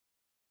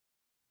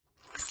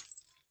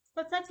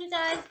What's up, you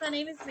guys? My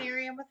name is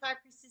Mary. I'm with High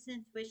Priestess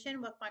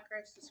Intuition with my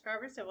current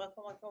subscribers. So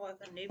welcome,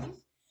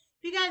 newbies.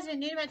 If you guys are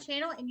new to my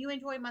channel and you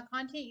enjoy my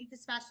content, you can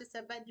smash the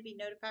sub button to be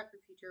notified for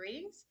future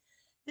readings.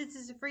 This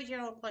is a free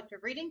general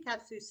collective reading,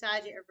 cuts through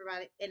sides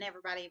everybody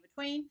in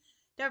between.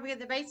 Don't forget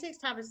the basics.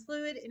 Time is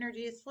fluid.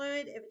 Energy is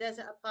fluid. If it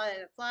doesn't apply,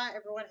 it apply.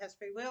 Everyone has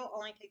free will.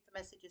 Only take the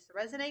messages that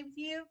resonate with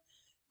you.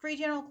 Free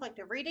general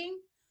collective reading.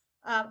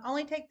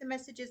 Only take the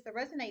messages that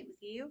resonate with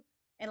you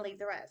and leave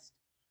the rest.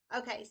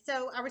 Okay,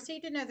 so I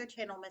received another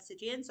channel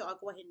message in, so I'll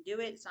go ahead and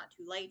do it. It's not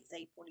too late. It's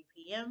 8:40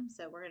 p.m.,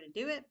 so we're going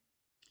to do it.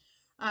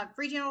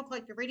 Free general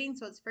collective reading,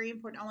 so it's very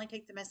important. Only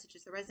take the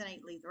messages that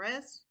resonate, leave the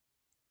rest.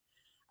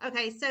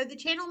 Okay, so the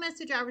channel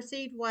message I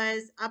received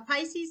was a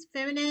Pisces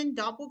feminine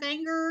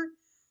doppelganger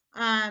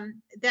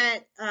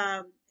that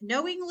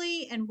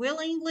knowingly and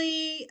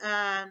willingly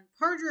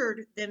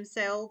perjured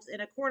themselves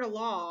in a court of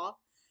law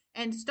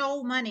and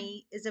stole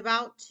money is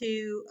about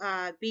to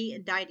be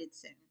indicted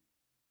soon.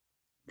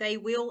 They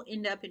will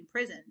end up in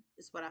prison,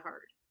 is what I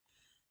heard.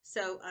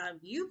 So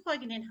you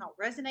plugging in how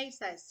it resonates,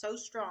 that is so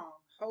strong.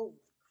 Holy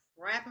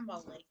crap and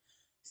moly.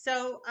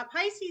 So a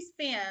Pisces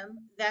femme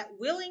that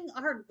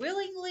I heard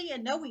willingly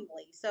and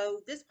knowingly. So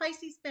this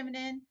Pisces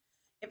feminine,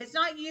 if it's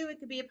not you, it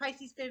could be a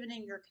Pisces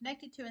feminine you're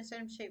connected to in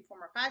some shape,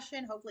 form, or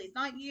fashion. Hopefully it's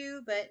not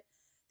you, but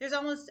there's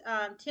almost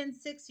 10-6 of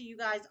you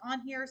guys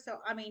on here. So,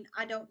 I mean,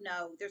 I don't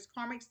know. There's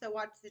karmics that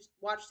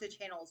watch the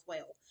channel as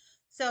well.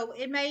 So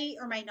it may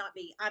or may not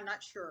be. I'm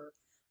not sure.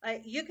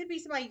 You could be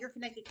somebody you're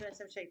connected to in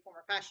some shape, form,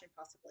 or fashion,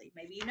 possibly.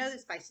 Maybe you know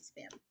this Pisces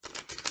femme.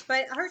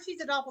 But I heard she's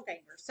a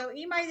doppelganger. So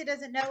anybody that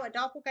doesn't know, a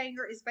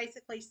doppelganger is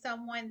basically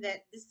someone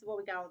that, this is what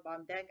we got on the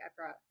bottom deck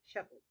after I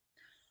shuffled.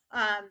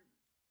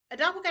 A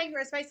doppelganger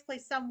is basically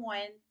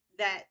someone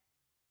that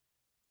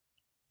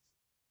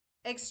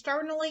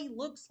externally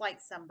looks like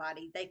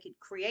somebody. They could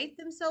create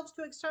themselves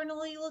to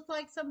externally look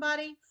like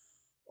somebody,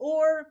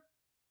 or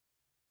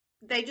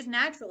they just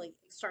naturally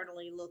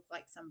externally look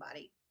like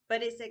somebody.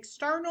 But it's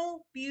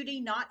external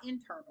beauty, not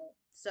internal.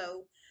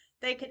 So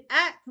they could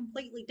act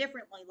completely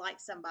differently like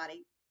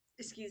somebody,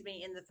 excuse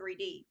me, in the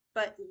 3D,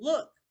 but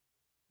look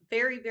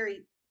very,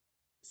 very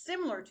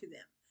similar to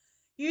them.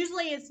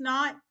 Usually it's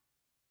not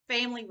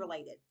family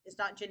related, it's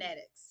not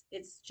genetics.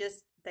 It's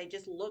just, they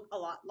just look a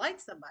lot like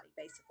somebody,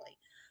 basically.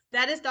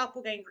 That is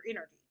doppelganger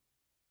energy.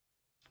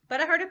 But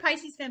I heard a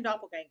Pisces femme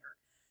doppelganger.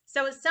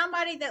 So it's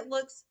somebody that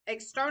looks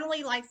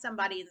externally like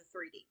somebody in the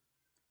 3D.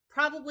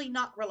 Probably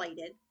not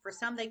related. For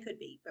some, they could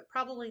be, but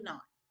probably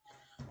not.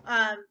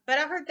 But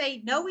I heard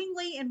they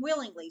knowingly and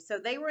willingly, so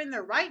they were in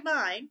their right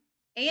mind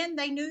and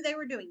they knew they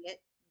were doing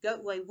it.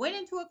 They went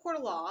into a court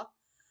of law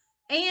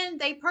and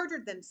they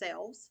perjured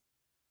themselves.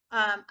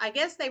 I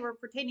guess they were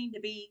pretending to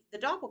be the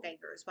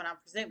doppelgangers, what I'm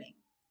presuming.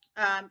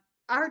 I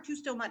heard to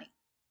steal money.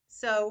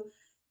 So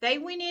they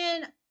went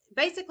in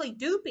basically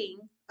duping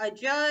a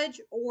judge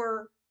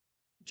or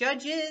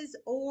judges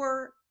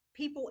or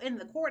people in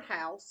the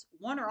courthouse,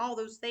 one or all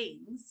those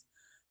things,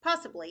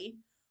 possibly,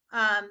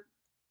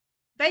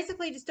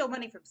 basically to steal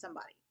money from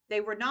somebody.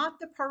 They were not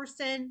the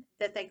person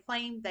that they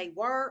claimed they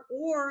were,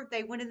 or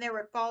they went in there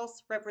with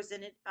false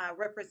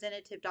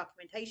representative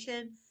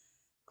documentation,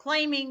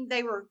 claiming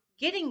they were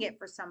getting it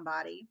for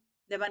somebody,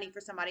 the money for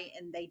somebody,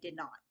 and they did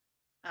not.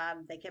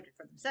 They kept it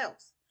for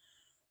themselves.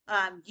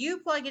 You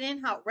plug it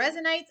in how it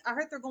resonates. I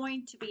heard they're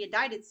going to be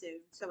indicted soon.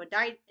 So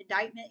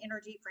indictment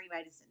energy, for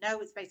anybody who doesn't know,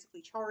 it's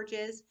basically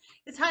charges.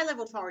 It's high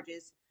level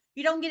charges.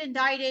 You don't get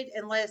indicted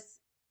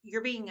unless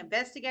you're being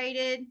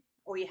investigated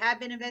or you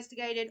have been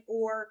investigated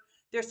or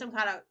there's some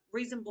kind of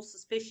reasonable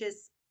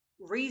suspicious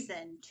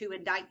reason to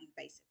indict you,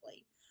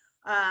 basically.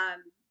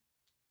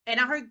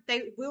 And I heard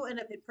they will end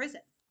up in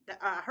prison.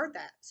 I heard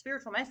that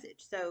spiritual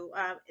message. So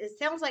it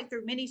sounds like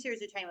through many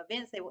series of chain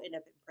events, they will end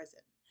up in prison.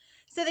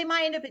 So they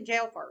might end up in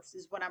jail first,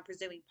 is what I'm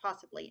presuming,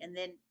 possibly, and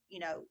then,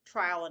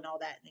 trial and all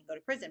that, and then go to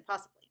prison,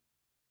 possibly.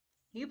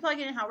 You plug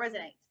in how it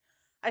resonates.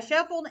 I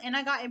shuffled and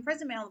I got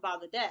imprisonment on the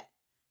bottom of the deck.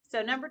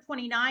 So number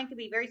 29 could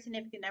be a very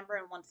significant number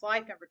in one's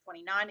life. Number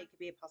 29, it could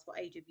be a possible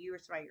age of you or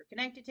somebody you're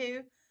connected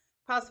to.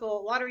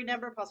 Possible lottery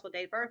number, possible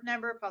date of birth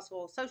number,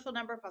 possible social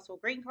number, possible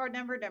green card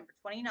number. Number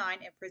 29,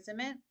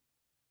 imprisonment.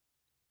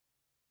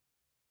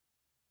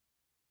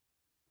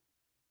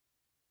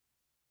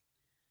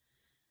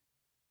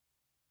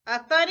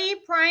 A funny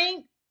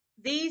prank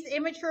these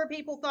immature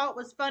people thought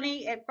was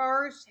funny at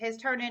first has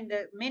turned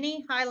into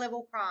many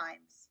high-level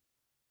crimes.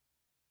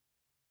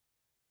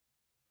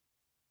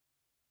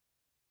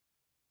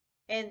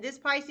 And this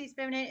Pisces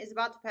feminine is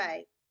about to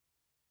pay.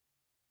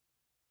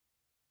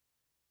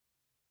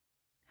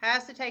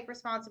 Has to take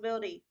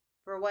responsibility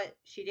for what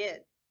she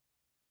did.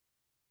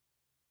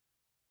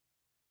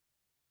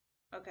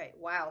 Okay,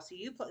 wow. So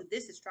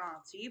this is strong.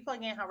 So you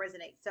plug in how it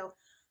resonates. So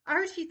I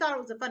heard she thought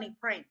it was a funny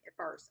prank at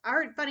first. I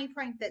heard funny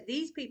prank that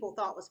these people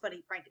thought was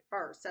funny prank at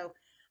first. So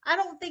I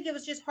don't think it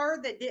was just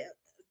her that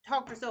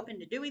talked herself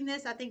into doing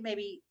this. I think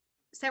maybe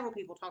several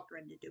people talked her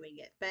into doing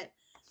it. But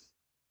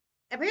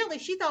apparently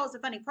she thought it was a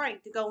funny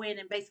prank to go in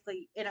and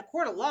basically in a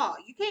court of law.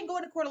 You can't go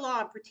into court of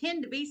law and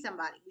pretend to be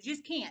somebody. You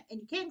just can't.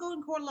 And you can't go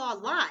in court of law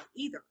and lie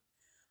either.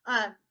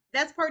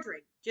 That's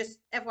perjury. Just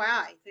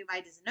FYI, if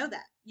anybody doesn't know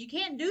that. You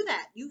can't do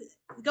that. You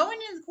going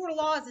into the court of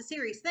law is a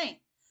serious thing.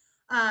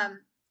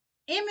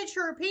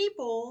 Immature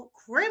people,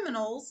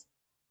 criminals,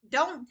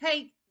 don't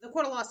take the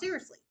court of law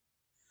seriously.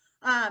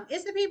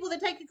 It's the people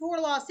that take the court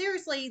of law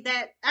seriously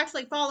that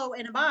actually follow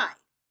and abide.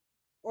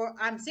 Or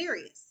I'm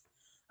serious.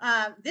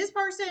 This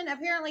person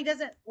apparently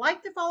doesn't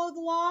like to follow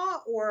the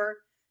law,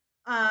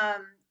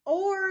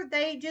 or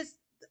they just,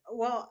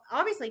 well,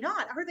 obviously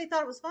not. I heard they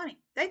thought it was funny.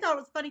 They thought it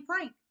was a funny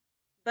prank,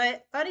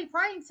 but funny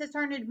pranks has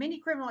turned into many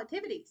criminal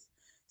activities.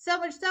 So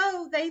much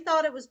so they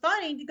thought it was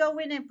funny to go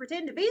in and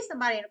pretend to be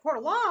somebody in a court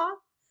of law,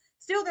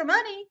 steal their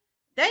money.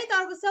 They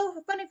thought it was so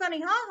funny,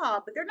 ha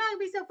ha. But they're not gonna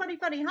be so funny,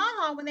 ha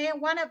ha when they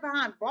wind up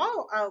behind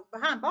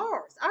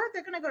bars. I heard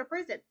they're gonna go to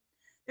prison.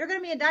 They're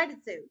gonna be indicted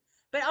soon.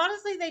 But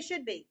honestly, they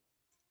should be,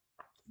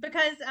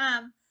 because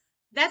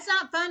that's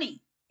not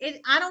funny.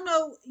 I don't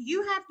know.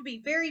 You have to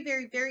be very,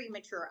 very, very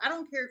immature. I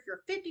don't care if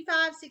you're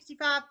 55,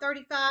 65,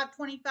 35,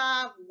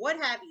 25, what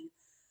have you,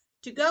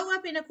 to go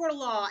up in a court of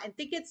law and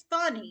think it's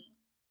funny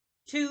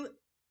to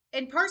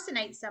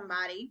impersonate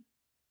somebody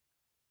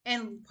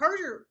and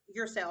perjure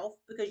yourself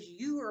because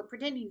you are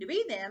pretending to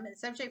be them in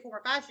some shape, form,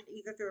 or fashion,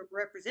 either through a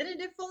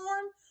representative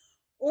form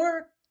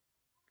or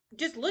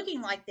just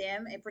looking like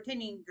them and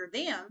pretending you're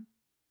them.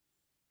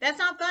 That's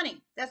not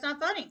funny. That's not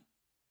funny.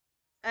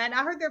 And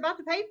I heard they're about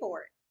to pay for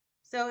it.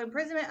 So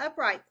imprisonment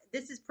upright.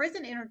 This is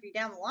prison energy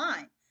down the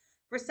line.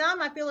 For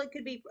some, I feel it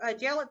could be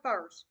jail at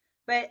first,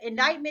 but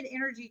indictment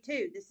energy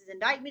too. This is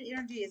indictment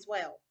energy as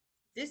well.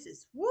 This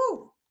is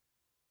woo.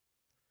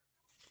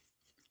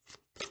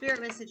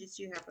 Spirit messages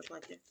you have for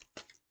collective.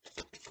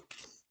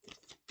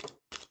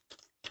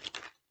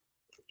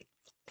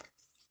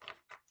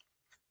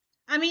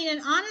 I mean,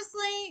 and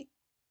honestly,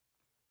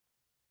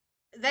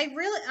 they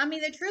really, I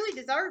mean, they truly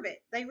deserve it.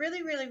 They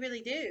really, really,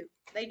 really do.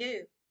 They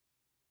do.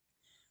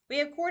 We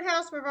have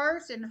courthouse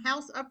reversed and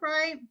house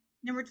upright.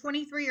 Number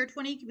 23 or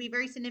 20 could be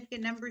very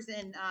significant numbers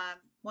in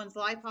one's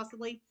life,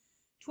 possibly.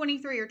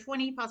 23 or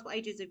 20, possible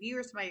ages of you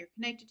or somebody you're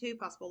connected to,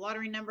 possible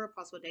lottery number,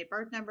 possible date of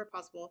birth number,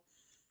 possible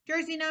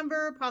jersey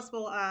number,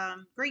 possible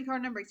green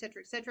card number,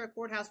 etc., etc.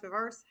 Courthouse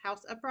reverse,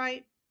 house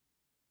upright.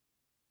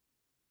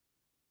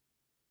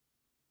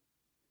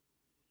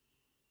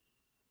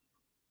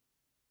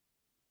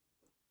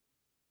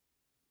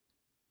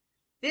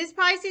 This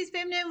Pisces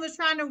feminine was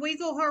trying to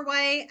weasel her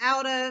way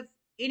out of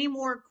any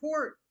more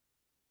court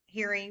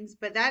hearings,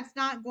 but that's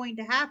not going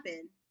to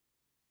happen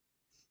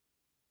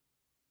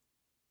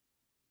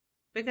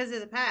because of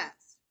the past.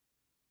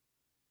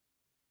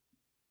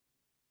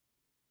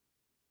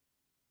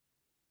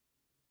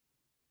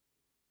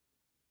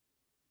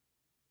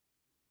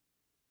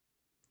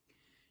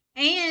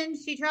 And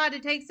she tried to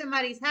take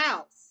somebody's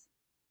house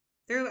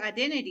through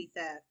identity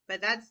theft,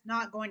 but that's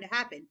not going to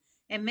happen.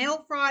 And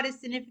mail fraud is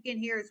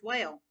significant here as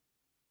well.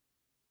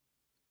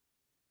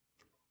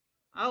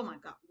 Oh my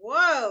God.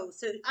 Whoa.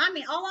 So, I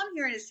mean, all I'm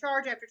hearing is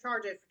charge after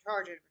charge after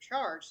charge after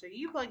charge. So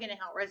you plug in and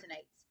how it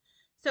resonates.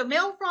 So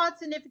mail fraud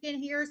significant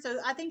here.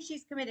 So I think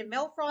she's committed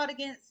mail fraud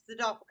against the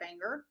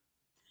doppelganger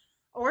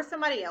or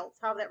somebody else,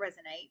 however that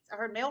resonates. I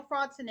heard mail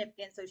fraud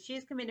significant. So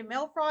she's committed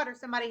mail fraud or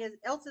somebody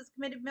else has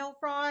committed mail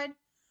fraud.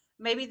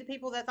 Maybe the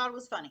people that thought it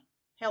was funny.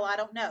 Hell, I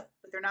don't know.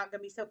 But they're not going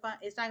to be so fun.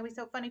 It's not going to be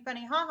so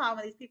funny, haha,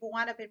 when these people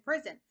wind up in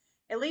prison.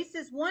 At least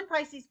this one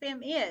Pisces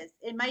femme is.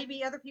 It may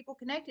be other people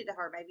connected to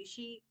her. Maybe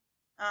she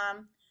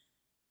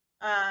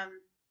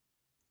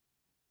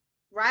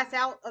writes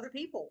out other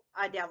people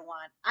down the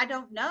line. I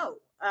don't know.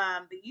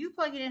 But you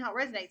plug it in how it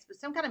resonates. But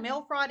some kind of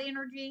mail fraud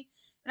energy.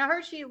 And I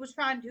heard she was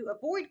trying to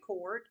avoid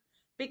court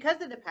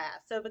because of the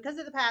past. So because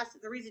of the past,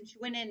 the reason she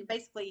went in and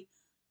basically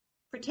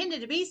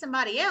pretended to be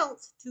somebody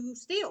else to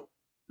steal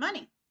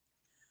money.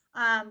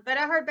 But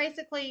I heard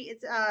basically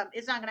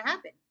it's not going to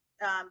happen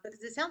because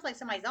it sounds like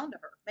somebody's onto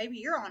her. Maybe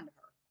you're onto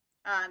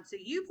her. So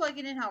you plug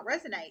it in how it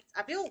resonates.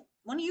 I feel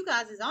one of you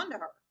guys is onto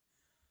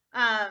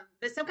her.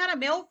 But some kind of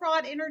mail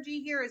fraud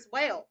energy here as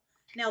well.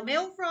 Now,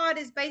 mail fraud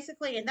is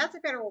basically, and that's a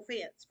federal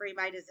offense for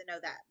anybody who doesn't know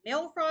that.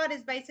 Mail fraud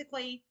is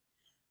basically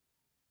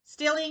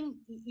stealing.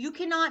 You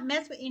cannot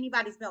mess with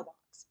anybody's mailbox,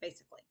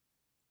 basically.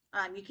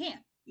 You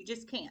can't. You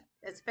just can't.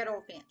 It's a federal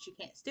offense. You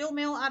can't steal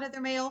mail out of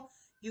their mail.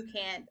 You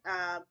can't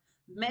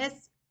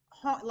mess,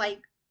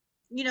 like,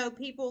 you know,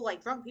 people,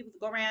 like drunk people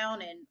that go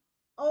around and,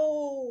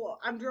 oh,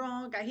 I'm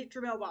drunk, I hit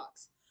your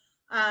mailbox.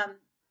 I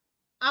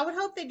would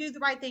hope they do the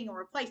right thing and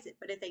replace it.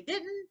 But if they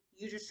didn't,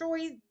 you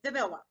destroy the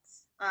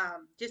mailbox.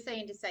 Just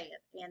saying to say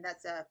it. And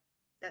that's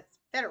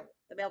federal.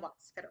 The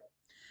mailbox is federal.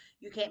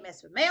 You can't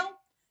mess with mail.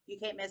 You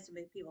can't mess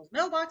with people's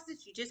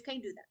mailboxes. You just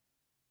can't do that.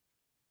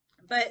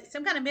 But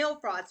some kind of mail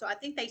fraud. So I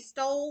think they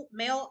stole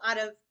mail out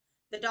of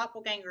the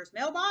doppelganger's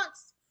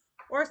mailbox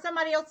or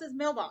somebody else's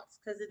mailbox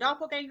because the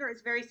doppelganger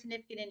is very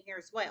significant in here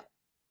as well.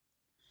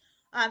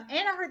 And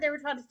I heard they were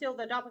trying to steal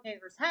the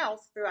doppelganger's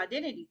house through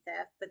identity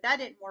theft, but that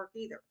didn't work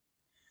either.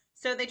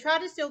 So they tried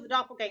to steal the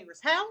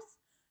doppelganger's house.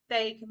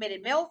 They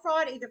committed mail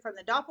fraud either from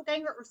the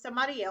doppelganger or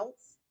somebody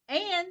else.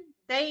 And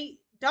they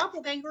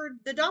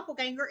doppelgangered the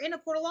doppelganger in a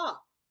court of law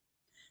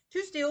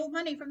to steal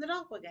money from the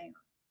doppelganger.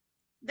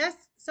 That's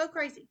so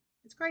crazy.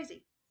 It's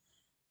crazy.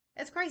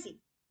 It's crazy.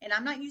 And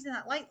I'm not using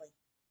that lightly.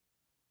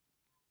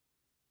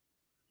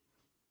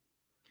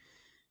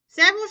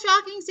 Several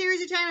shocking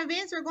series of chain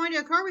events are going to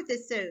occur with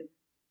this soon.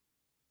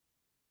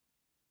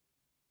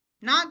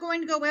 Not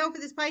going to go well for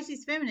this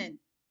Pisces feminine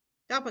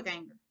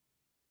doppelganger.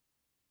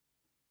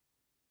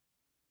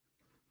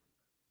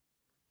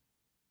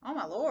 Oh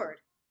my lord.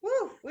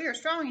 Woo, we are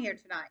strong here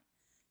tonight.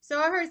 So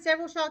I heard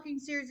several shocking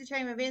series of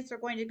chain events are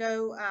going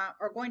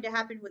to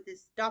happen with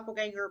this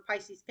doppelganger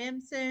Pisces fem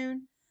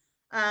soon.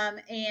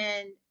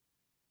 And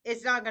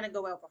it's not going to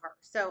go well for her.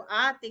 So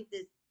I think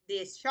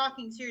this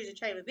shocking series of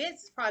chain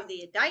events is probably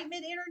the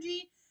indictment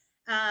energy.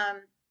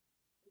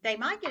 They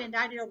might get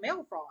indicted on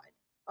mail fraud,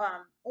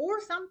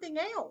 or something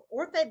else,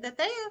 or the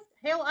theft.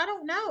 Hell, I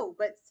don't know,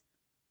 but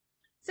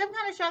some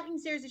kind of shocking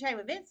series of chain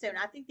events soon.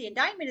 I think the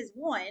indictment is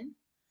one.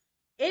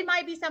 It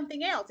might be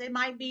something else. It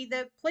might be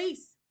the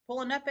police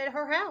pulling up at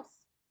her house.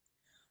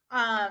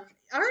 I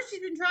heard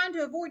she's been trying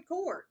to avoid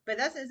court, but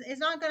it's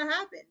not going to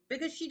happen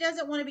because she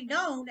doesn't want to be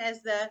known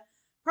as the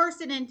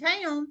person in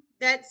town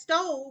that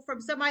stole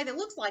from somebody that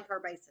looks like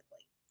her, basically.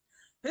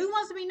 Who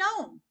wants to be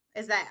known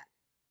as that?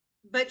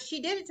 But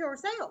she did it to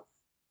herself,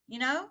 you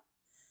know?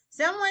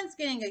 Someone's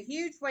getting a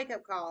huge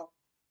wake-up call.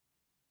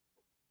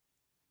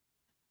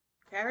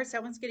 Okay, I heard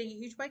someone's getting a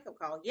huge wake-up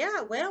call.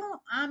 Yeah,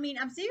 well, I mean,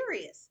 I'm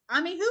serious.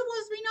 I mean, who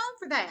wants to be known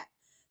for that?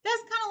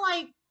 That's kind of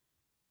like,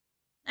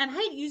 and I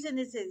hate using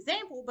this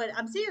example, but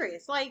I'm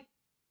serious. Like,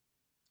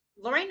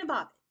 Lorena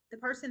Bobbitt, the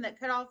person that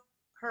cut off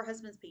her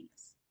husband's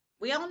penis.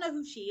 We all know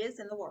who she is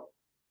in the world,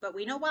 but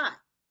we know why.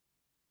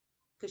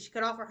 Because she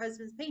cut off her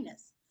husband's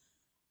penis.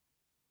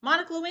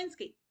 Monica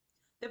Lewinsky,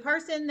 the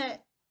person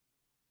that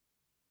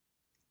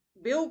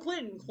Bill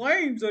Clinton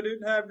claims I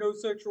didn't have no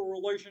sexual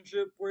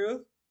relationship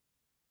with.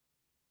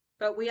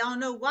 But we all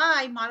know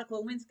why Monica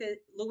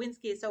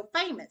Lewinsky is so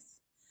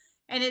famous.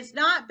 And it's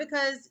not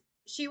because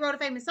she wrote a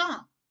famous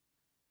song,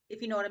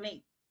 if you know what I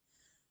mean.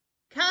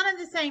 Kind of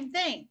the same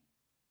thing.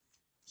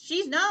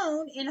 She's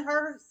known in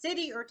her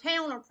city or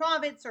town or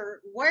province or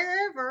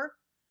wherever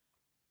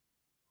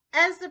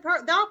as the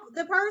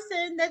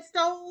person that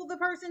stole the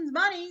person's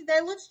money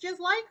that looks just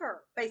like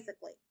her,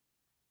 basically.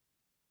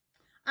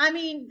 I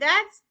mean,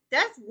 that's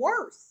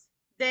worse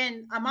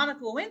than a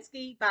Monica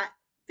Lewinsky by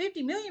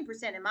 50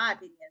 million% in my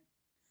opinion.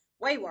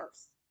 Way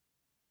worse.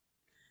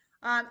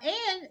 And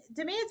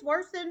to me, it's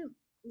worse than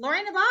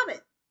Lorena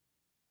Bobbitt.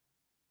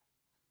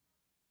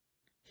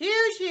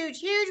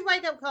 Huge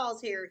wake-up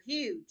calls here.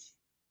 Huge.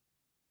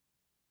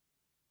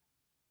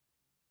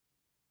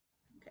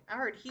 Okay, I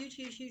heard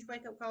huge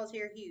wake-up calls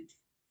here. Huge.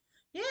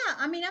 Yeah,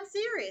 I mean, I'm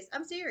serious.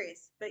 I'm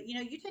serious. But, you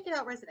know, you take it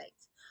how it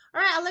resonates.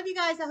 All right, I love you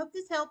guys. I hope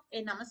this helped,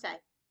 and namaste.